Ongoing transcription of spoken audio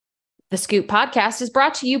The Scoop podcast is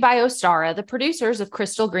brought to you by Ostara, the producers of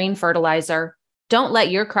Crystal Green Fertilizer. Don't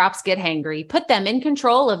let your crops get hangry. Put them in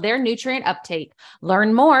control of their nutrient uptake.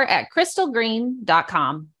 Learn more at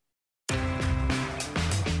crystalgreen.com.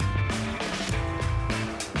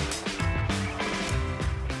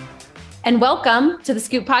 And welcome to the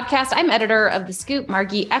Scoop podcast. I'm editor of the Scoop,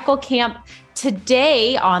 Margie Eckelkamp.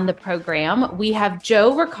 Today on the program, we have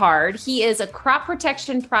Joe Ricard. He is a crop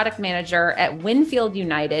protection product manager at Winfield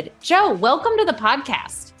United. Joe, welcome to the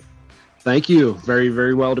podcast. Thank you. Very,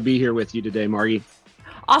 very well to be here with you today, Margie.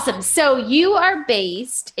 Awesome. So you are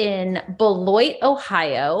based in Beloit,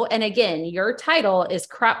 Ohio. And again, your title is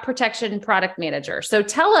crop protection product manager. So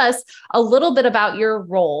tell us a little bit about your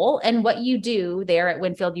role and what you do there at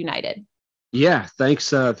Winfield United. Yeah, thanks.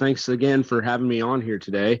 Thanks again for having me on here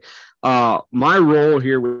today. My role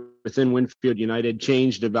here within Winfield United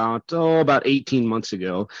changed about 18 months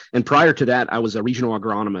ago. And prior to that, I was a regional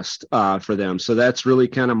agronomist for them. So that's really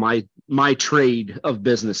kind of my trade of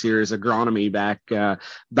business here is agronomy back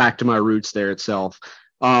to my roots there itself.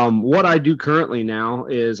 What I do currently now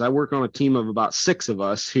is I work on a team of about 6 of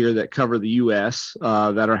us here that cover the U.S.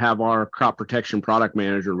 That have our crop protection product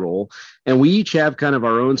manager role. And we each have kind of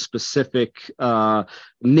our own specific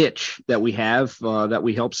niche that we have that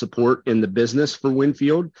we help support in the business for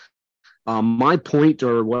Winfield. My point,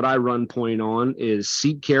 or what I run point on, is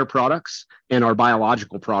seed care products and our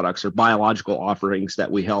biological products or biological offerings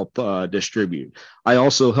that we help distribute. I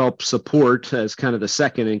also help support as kind of the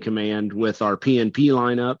second in command with our PNP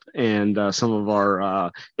lineup and some of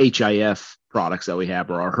our HIF products that we have,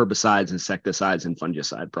 or our herbicides, insecticides, and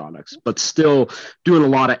fungicide products, but still doing a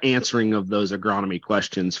lot of answering of those agronomy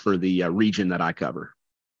questions for the region that I cover.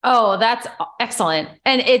 Oh, that's excellent.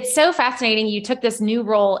 And it's so fascinating. You took this new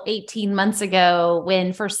role 18 months ago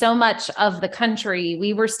when for so much of the country,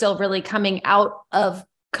 we were still really coming out of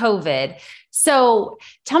COVID. So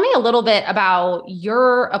tell me a little bit about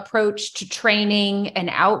your approach to training and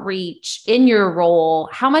outreach in your role.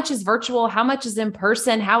 How much is virtual? How much is in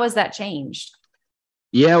person? How has that changed?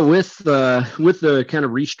 Yeah, with the kind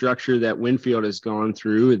of restructure that Winfield has gone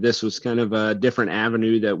through, this was kind of a different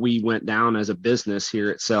avenue that we went down as a business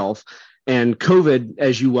here itself. And COVID,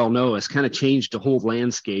 as you well know, has kind of changed the whole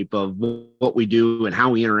landscape of what we do and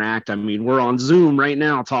how we interact. I mean, we're on Zoom right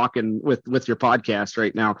now talking with your podcast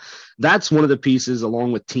right now. That's one of the pieces,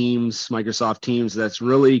 along with Teams, Microsoft Teams, that's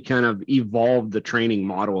really kind of evolved the training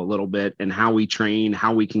model a little bit and how we train,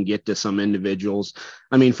 how we can get to some individuals.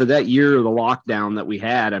 I mean, for that year of the lockdown that we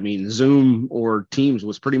had, I mean, Zoom or Teams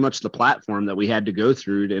was pretty much the platform that we had to go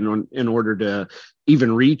through in order to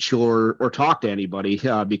even reach or talk to anybody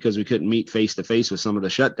because we couldn't meet face to face with some of the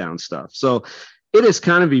shutdown stuff. So it has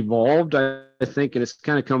kind of evolved, I think, and it's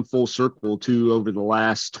kind of come full circle to over the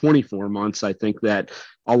last 24 months. I think that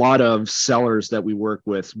a lot of sellers that we work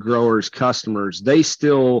with, growers, customers, this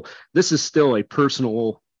is still a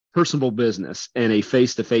personal business and a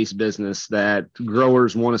face-to-face business that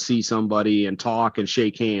growers want to see somebody and talk and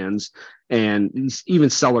shake hands, and even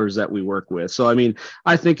sellers that we work with. So, I mean,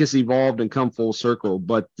 I think it's evolved and come full circle,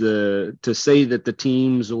 but to say that the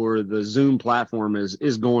Teams or the Zoom platform is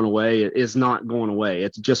going away, it is not going away.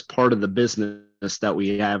 It's just part of the business that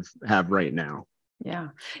we have right now. Yeah.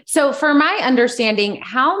 So for my understanding,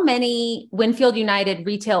 how many Winfield United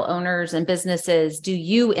retail owners and businesses do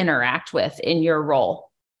you interact with in your role?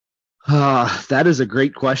 That is a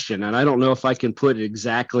great question. And I don't know if I can put an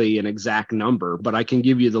exact number, but I can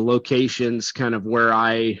give you the locations kind of where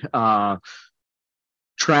I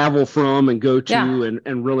travel from and go to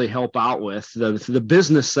and really help out with. The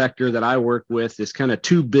business sector that I work with is kind of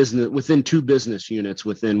within two business units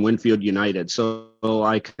within Winfield United. So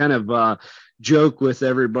I kind of joke with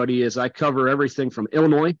everybody as I cover everything from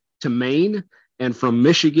Illinois to Maine. And from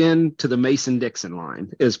Michigan to the Mason-Dixon line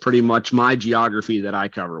is pretty much my geography that I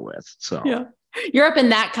cover with. So yeah, you're up in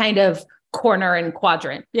that kind of corner and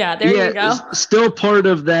quadrant. Yeah, there you go. Still part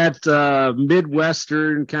of that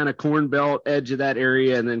Midwestern kind of Corn Belt edge of that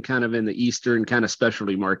area, and then kind of in the Eastern kind of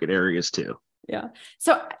specialty market areas too. Yeah.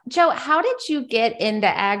 So Joe, how did you get into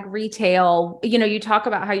ag retail? You know, you talk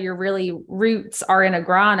about how your really roots are in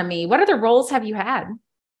agronomy. What other roles have you had?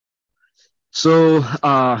 So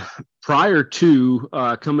prior to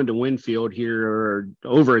coming to Winfield here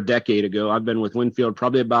over a decade ago, I've been with Winfield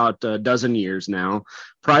probably about a dozen years now.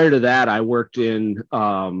 Prior to that, I worked with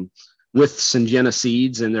Syngenta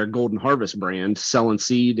Seeds and their Golden Harvest brand, selling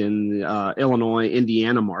seed in Illinois,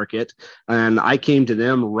 Indiana market. And I came to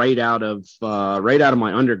them right out of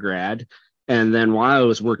my undergrad. And then while I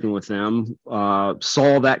was working with them,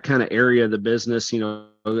 saw that kind of area of the business,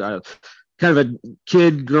 kind of a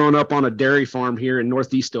kid growing up on a dairy farm here in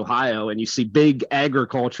Northeast Ohio, and you see big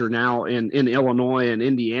agriculture now in Illinois and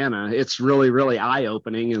Indiana. It's really, really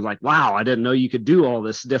eye-opening, and like, wow, I didn't know you could do all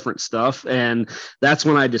this different stuff. And that's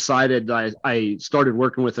when I decided I started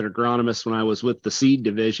working with an agronomist when I was with the seed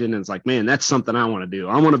division, and it's like, man, that's something I want to do.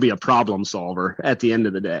 I want to be a problem solver at the end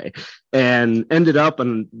of the day. And ended up,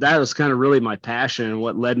 and that was kind of really my passion and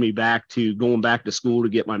what led me back to going back to school to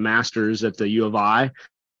get my master's at the U of I.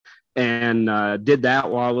 And did that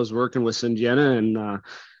while I was working with Syngenta, and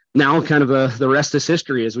now kind of the rest is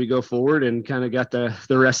history as we go forward, and kind of got the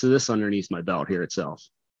rest of this underneath my belt here itself.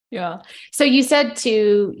 Yeah. So you said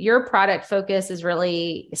too, your product focus is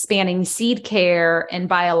really spanning seed care and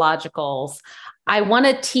biologicals. I want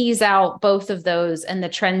to tease out both of those and the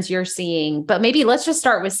trends you're seeing, but maybe let's just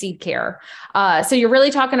start with seed care. So you're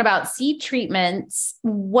really talking about seed treatments.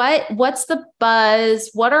 What's the buzz?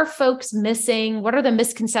 What are folks missing? What are the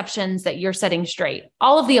misconceptions that you're setting straight?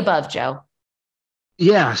 All of the above, Joe.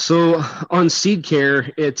 Yeah. So on seed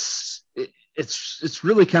care, it's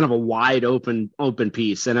really kind of a wide open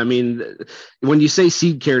piece. And I mean, when you say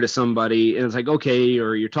seed care to somebody, and it's like, okay,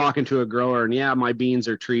 or you're talking to a grower and yeah, my beans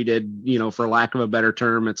are treated, for lack of a better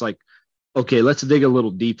term, it's like, okay, let's dig a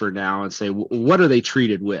little deeper now and say, what are they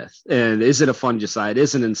treated with? And is it a fungicide?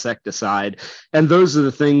 Is it an insecticide? And those are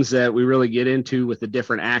the things that we really get into with the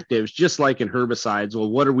different actives, just like in herbicides.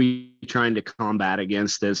 Well, what are we trying to combat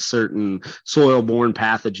against as certain soil-borne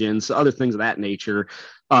pathogens, other things of that nature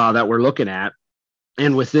that we're looking at?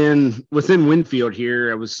 And within Winfield here,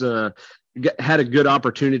 I was had a good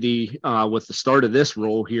opportunity with the start of this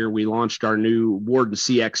role here. We launched our new Warden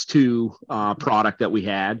CX2 product that we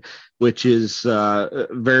had, which is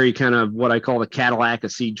very kind of what I call the Cadillac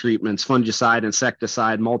of seed treatments: fungicide,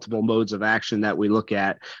 insecticide, multiple modes of action that we look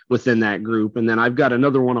at within that group. And then I've got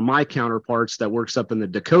another one of my counterparts that works up in the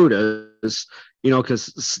Dakotas,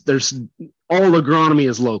 because there's all agronomy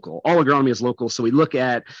is local. So we look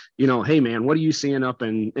at, hey man, what are you seeing up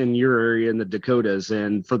in your area in the Dakotas?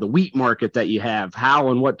 And for the wheat market that you have, how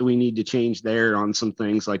and what do we need to change there on some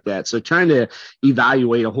things like that? So trying to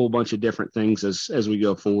evaluate a whole bunch of different things as we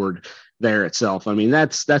go forward there itself. I mean,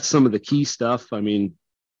 that's some of the key stuff, I mean,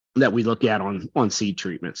 that we look at on seed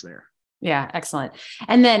treatments there. Yeah. Excellent.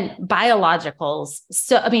 And then biologicals.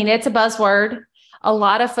 So, I mean, it's a buzzword. A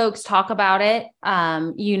lot of folks talk about it.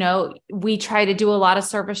 We try to do a lot of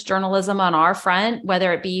service journalism on our front,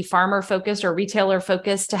 whether it be farmer focused or retailer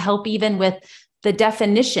focused, to help even with the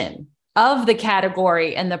definition of the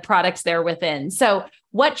category and the products they're within. So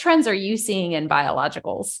what trends are you seeing in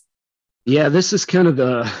biologicals? Yeah, this is kind of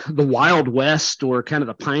the Wild West, or kind of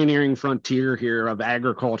the pioneering frontier here of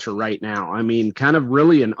agriculture right now. I mean, kind of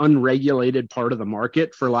really an unregulated part of the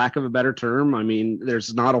market, for lack of a better term. I mean,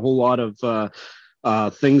 there's not a whole lot of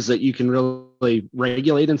things that you can really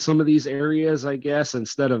regulate in some of these areas, I guess,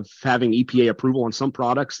 instead of having EPA approval on some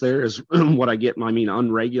products. There is what I get,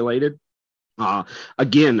 unregulated.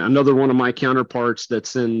 Again, another one of my counterparts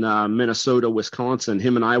that's in Minnesota, Wisconsin,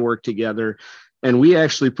 him and I work together. And we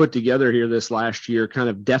actually put together here this last year kind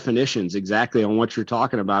of definitions exactly on what you're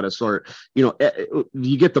talking about. As sort of,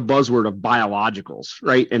 you get the buzzword of biologicals,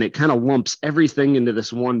 right? And it kind of lumps everything into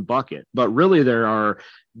this one bucket. But really there are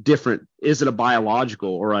different, is it a biological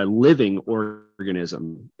or a living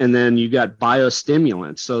organism? And then you got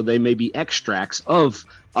biostimulants. So they may be extracts of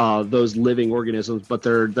those living organisms, but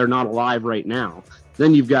they're not alive right now.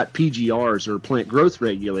 Then you've got PGRs, or plant growth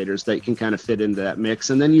regulators, that can kind of fit into that mix.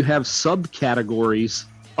 And then you have subcategories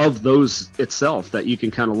of those itself that you can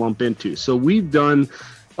kind of lump into. So we've done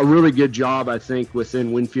a really good job, I think,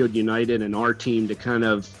 within Winfield United and our team to kind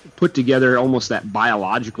of put together almost that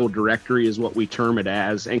biological directory, is what we term it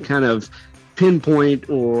as, and kind of pinpoint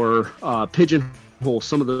or pigeonhole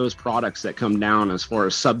some of those products that come down as far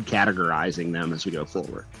as subcategorizing them as we go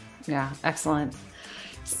forward. Yeah, excellent.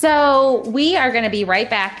 So we are going to be right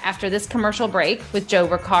back after this commercial break with Joe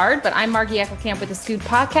Ricard, but I'm Margie Eckelkamp with the Scoot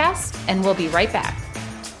Podcast, and we'll be right back.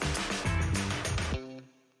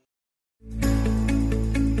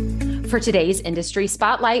 For today's industry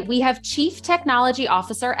spotlight, we have Chief Technology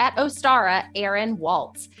Officer at Ostara, Aaron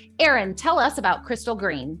Waltz. Aaron, tell us about Crystal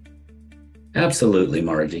Green. Absolutely,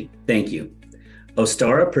 Margie. Thank you.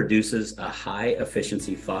 Ostara produces a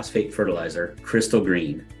high-efficiency phosphate fertilizer, Crystal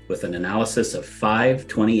Green, with an analysis of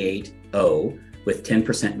 528O with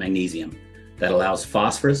 10% magnesium that allows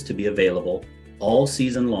phosphorus to be available all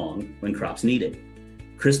season long when crops need it.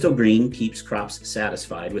 Crystal Green keeps crops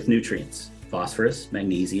satisfied with nutrients, phosphorus,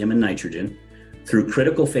 magnesium, and nitrogen, through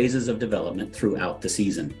critical phases of development throughout the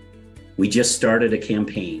season. We just started a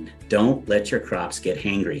campaign, Don't Let Your Crops Get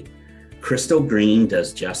Hangry, Crystal Green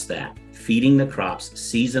does just that, feeding the crops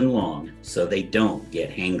season long so they don't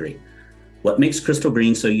get hangry. What makes Crystal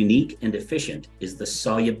Green so unique and efficient is the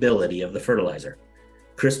solubility of the fertilizer.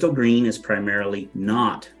 Crystal Green is primarily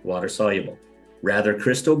not water soluble. Rather,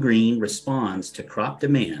 Crystal Green responds to crop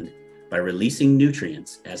demand by releasing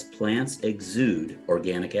nutrients as plants exude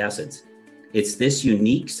organic acids. It's this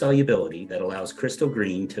unique solubility that allows Crystal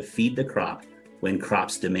Green to feed the crop when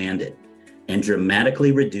crops demand it, and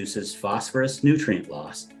dramatically reduces phosphorus nutrient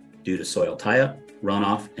loss due to soil tie-up,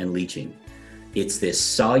 runoff, and leaching. It's this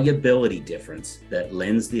solubility difference that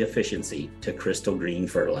lends the efficiency to Crystal Green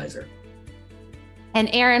fertilizer. And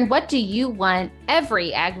Aaron, what do you want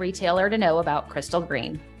every ag retailer to know about Crystal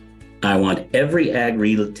Green? I want every ag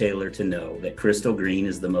retailer to know that Crystal Green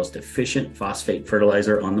is the most efficient phosphate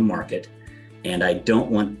fertilizer on the market, and I don't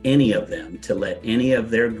want any of them to let any of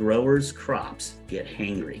their growers' crops get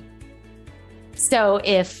hangry. So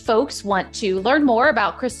if folks want to learn more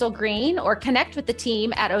about Crystal Green or connect with the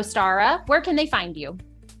team at Ostara, where can they find you?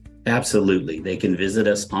 Absolutely. They can visit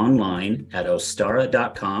us online at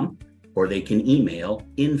ostara.com, or they can email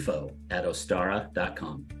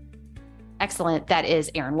info@ostara.com. Excellent. That is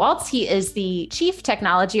Aaron Waltz. He is the Chief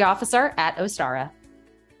Technology Officer at Ostara.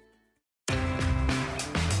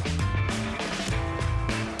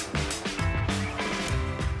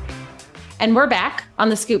 And we're back on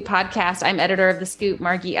the Scoop podcast. I'm editor of the Scoop,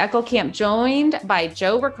 Margie Eckelkamp, joined by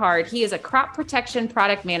Joe Ricard. He is a crop protection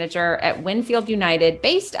product manager at Winfield United,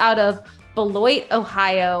 based out of Beloit,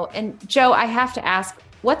 Ohio. And Joe, I have to ask,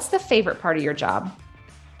 what's the favorite part of your job?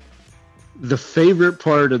 The favorite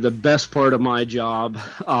part, or the best part of my job,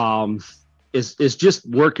 is just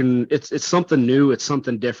working. It's something new. It's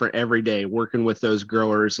something different every day, working with those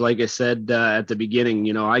growers. Like I said at the beginning,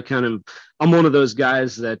 I'm one of those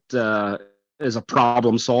guys that is a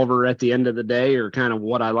problem solver at the end of the day, or kind of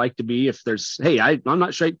what I like to be. If there's, hey, I'm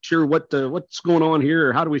not sure what's going on here,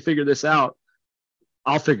 or how do we figure this out?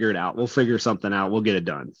 I'll figure it out. We'll figure something out. We'll get it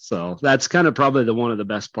done. So that's kind of probably one of the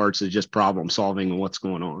best parts, is just problem solving and what's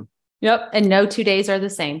going on. Yep. And no 2 days are the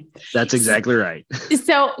same. That's exactly right.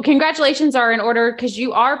 So congratulations are in order, because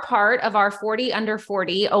you are part of our 40 under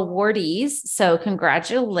 40 awardees. So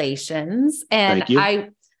congratulations. And I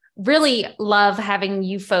really love having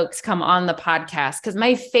you folks come on the podcast, because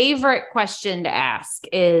my favorite question to ask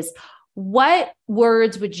is, what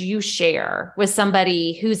words would you share with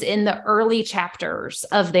somebody who's in the early chapters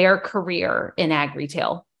of their career in ag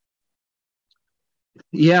retail?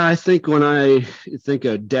 Yeah, I think when I think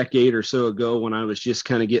a decade or so ago, when I was just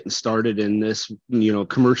kind of getting started in this,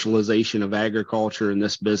 commercialization of agriculture and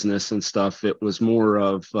this business and stuff, it was more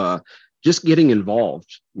of just getting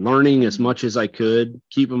involved, learning as much as I could,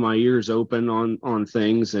 keeping my ears open on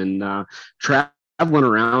things, and traveling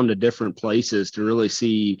around to different places to really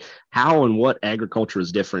see how and what agriculture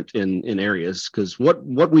is different in areas. Because what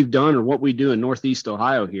we've done, or what we do in Northeast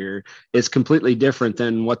Ohio here, is completely different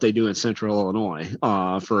than what they do in Central Illinois,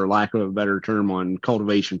 for lack of a better term, on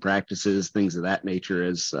cultivation practices, things of that nature,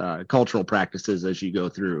 as cultural practices as you go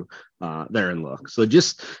through there and look. So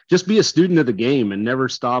just be a student of the game, and never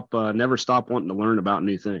stop wanting to learn about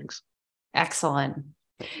new things. Excellent.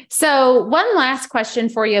 So one last question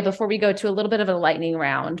for you before we go to a little bit of a lightning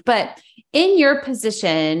round. But in your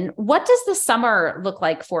position, what does the summer look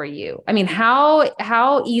like for you? I mean,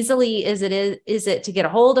 how easily is it to get a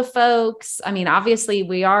hold of folks? I mean, obviously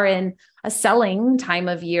we are in a selling time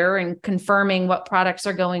of year and confirming what products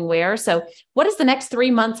are going where. So what does the next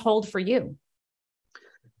 3 months hold for you?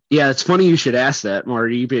 Yeah, it's funny you should ask that,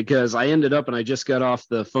 Marty, because I ended up, and I just got off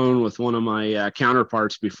the phone with one of my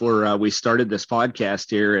counterparts before we started this podcast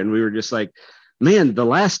here. And we were just like, man, the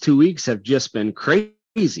last 2 weeks have just been crazy,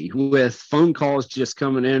 with phone calls just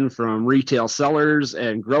coming in from retail sellers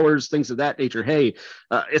and growers, things of that nature. Hey,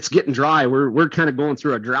 it's getting dry. We're kind of going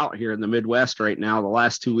through a drought here in the Midwest right now. The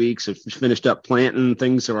last 2 weeks have finished up planting.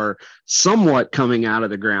 Things are somewhat coming out of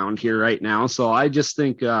the ground here right now. So I just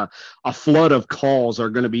think a flood of calls are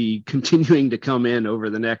going to be continuing to come in over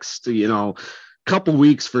the next, couple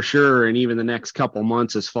weeks for sure, and even the next couple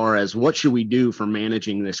months, as far as what should we do for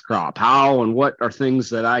managing this crop, how and what are things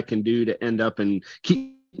that I can do to end up and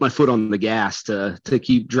keep my foot on the gas to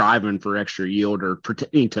keep driving for extra yield, or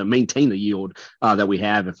to maintain the yield that we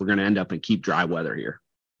have if we're going to end up and keep dry weather here.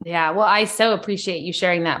 Yeah, well, I so appreciate you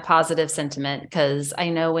sharing that positive sentiment, because I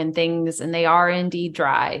know when things, and they are indeed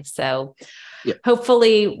dry. So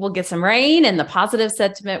hopefully we'll get some rain and the positive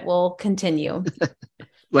sentiment will continue.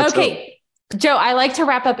 Let's okay. Hope. Joe, I like to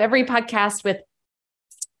wrap up every podcast with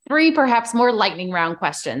three perhaps more lightning round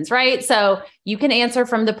questions, right? So you can answer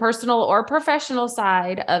from the personal or professional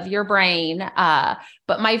side of your brain.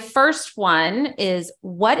 But my first one is,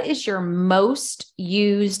 what is your most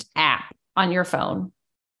used app on your phone?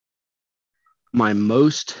 My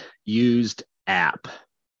most used app.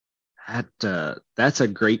 That's a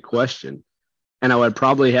great question. And I would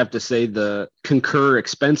probably have to say the Concur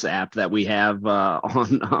expense app that we have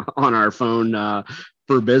on our phone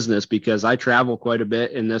for business, because I travel quite a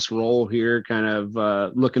bit in this role here, kind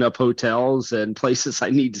of looking up hotels and places I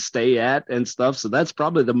need to stay at and stuff. So that's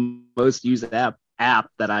probably the most used app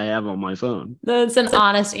that I have on my phone. That's an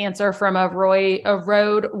honest answer from a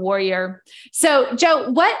road warrior. So Joe,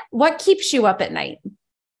 what keeps you up at night?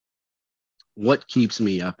 What keeps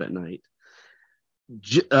me up at night?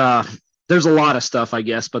 There's a lot of stuff, I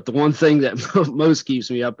guess, but the one thing that most keeps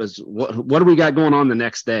me up is what do we got going on the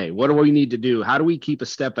next day? What do we need to do? How do we keep a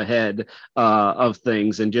step ahead of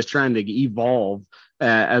things, and just trying to evolve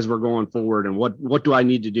as we're going forward? And what do I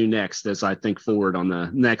need to do next as I think forward on the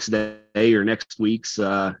next day or next week's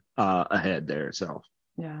ahead there? So.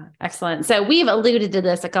 Yeah, excellent. So we've alluded to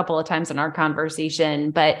this a couple of times in our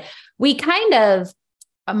conversation, but we kind of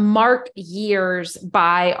mark years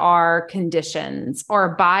by our conditions or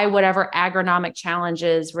by whatever agronomic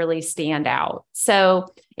challenges really stand out.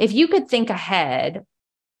 So if you could think ahead,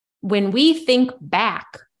 when we think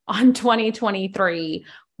back on 2023,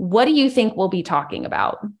 what do you think we'll be talking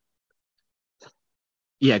about?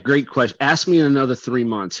 Yeah, great question. Ask me in another 3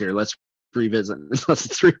 months here. Let's revisit.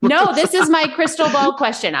 No, this is my crystal ball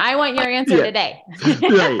question. I want your answer today.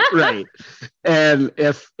 Right. And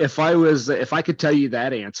if I could tell you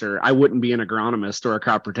that answer, I wouldn't be an agronomist or a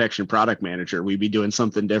crop protection product manager. We'd be doing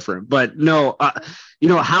something different. But no,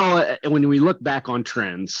 how when we look back on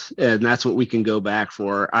trends, and that's what we can go back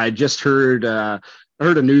for. I just heard a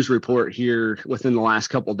news report here within the last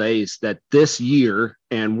couple of days that this year,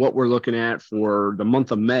 and what we're looking at for the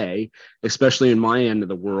month of May, especially in my end of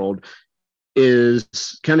the world,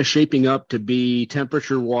 is kind of shaping up to be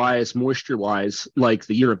temperature-wise, moisture-wise, like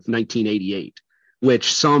the year of 1988,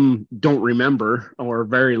 which some don't remember, or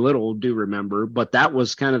very little do remember. But that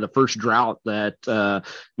was kind of the first drought that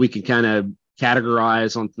we can kind of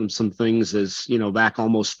categorize on some things as, back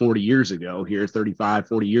almost 40 years ago here, 35,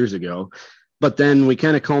 40 years ago. But then we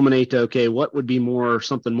kind of culminate to, okay, what would be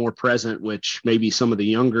something more present, which maybe some of the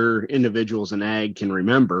younger individuals in ag can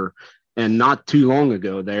remember. And not too long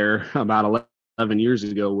ago there, about 11 years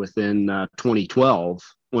ago, within 2012,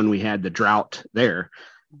 when we had the drought there,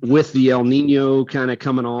 with the El Nino kind of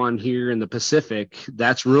coming on here in the Pacific,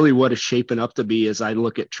 that's really what it's shaping up to be as I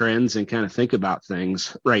look at trends and kind of think about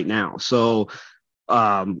things right now. So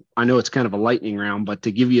I know it's kind of a lightning round, but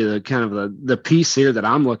to give you the piece here that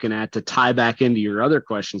I'm looking at to tie back into your other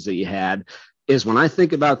questions that you had, is when I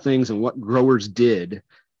think about things and what growers did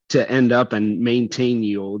to end up and maintain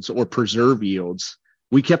yields or preserve yields,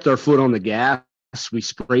 we kept our foot on the gas. We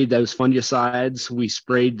sprayed those fungicides. We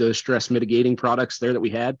sprayed those stress mitigating products there that we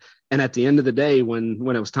had. And at the end of the day, when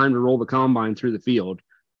it was time to roll the combine through the field,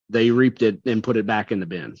 they reaped it and put it back in the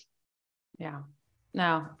bin. Yeah.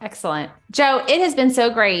 No, excellent. Joe, it has been so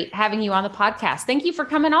great having you on the podcast. Thank you for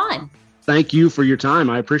coming on. Thank you for your time.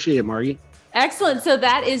 I appreciate it, Margie. Excellent. So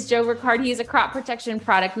that is Joe Ricard. He's a crop protection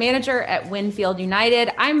product manager at Winfield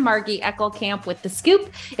United. I'm Margie Eckelkamp with The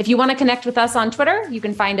Scoop. If you want to connect with us on Twitter, you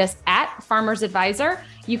can find us at Farmers Advisor.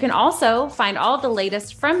 You can also find all of the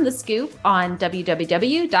latest from The Scoop on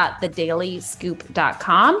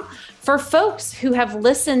www.thedailyscoop.com. For folks who have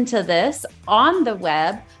listened to this on the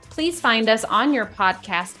web, please find us on your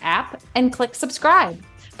podcast app and click subscribe.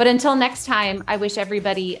 But until next time, I wish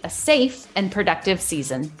everybody a safe and productive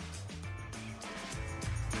season.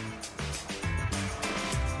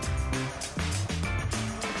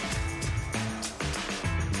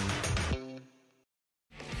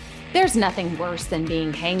 There's nothing worse than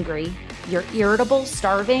being hangry. You're irritable,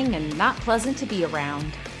 starving, and not pleasant to be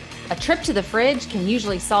around. A trip to the fridge can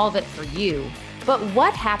usually solve it for you. But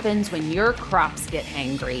what happens when your crops get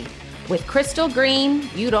hangry? With Crystal Green,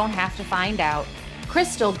 you don't have to find out.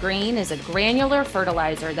 Crystal Green is a granular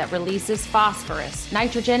fertilizer that releases phosphorus,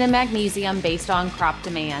 nitrogen, and magnesium based on crop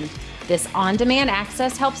demand. This on-demand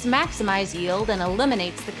access helps maximize yield and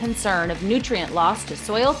eliminates the concern of nutrient loss to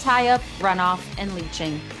soil tie-up, runoff, and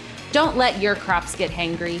leaching. Don't let your crops get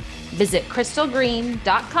hangry. Visit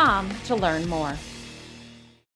crystalgreen.com to learn more.